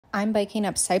I'm biking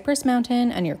up Cypress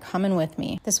Mountain and you're coming with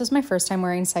me. This was my first time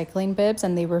wearing cycling bibs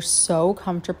and they were so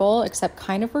comfortable, except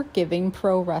kind of were giving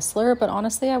pro wrestler, but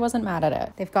honestly, I wasn't mad at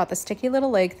it. They've got the sticky little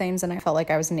leg things and I felt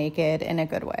like I was naked in a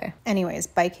good way. Anyways,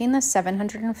 biking the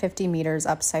 750 meters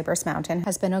up Cypress Mountain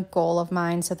has been a goal of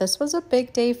mine, so this was a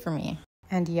big day for me.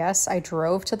 And yes, I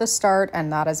drove to the start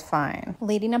and that is fine.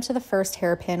 Leading up to the first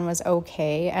hairpin was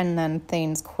okay, and then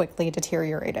things quickly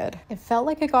deteriorated. It felt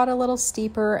like it got a little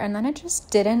steeper and then it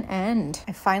just didn't end.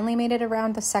 I finally made it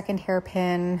around the second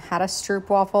hairpin, had a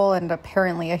stroopwafel and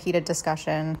apparently a heated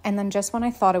discussion. And then just when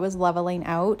I thought it was leveling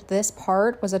out, this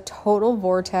part was a total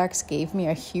vortex, gave me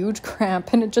a huge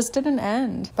cramp, and it just didn't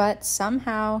end. But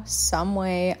somehow, some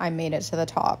way, I made it to the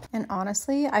top. And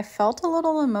honestly, I felt a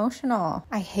little emotional.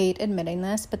 I hate admitting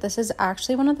this, but this is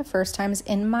actually one of the first times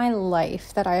in my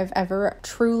life that I have ever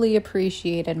truly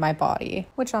appreciated my body,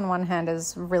 which on one hand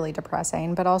is really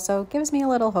depressing, but also gives me a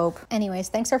little hope. Anyways,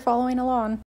 thanks for following along.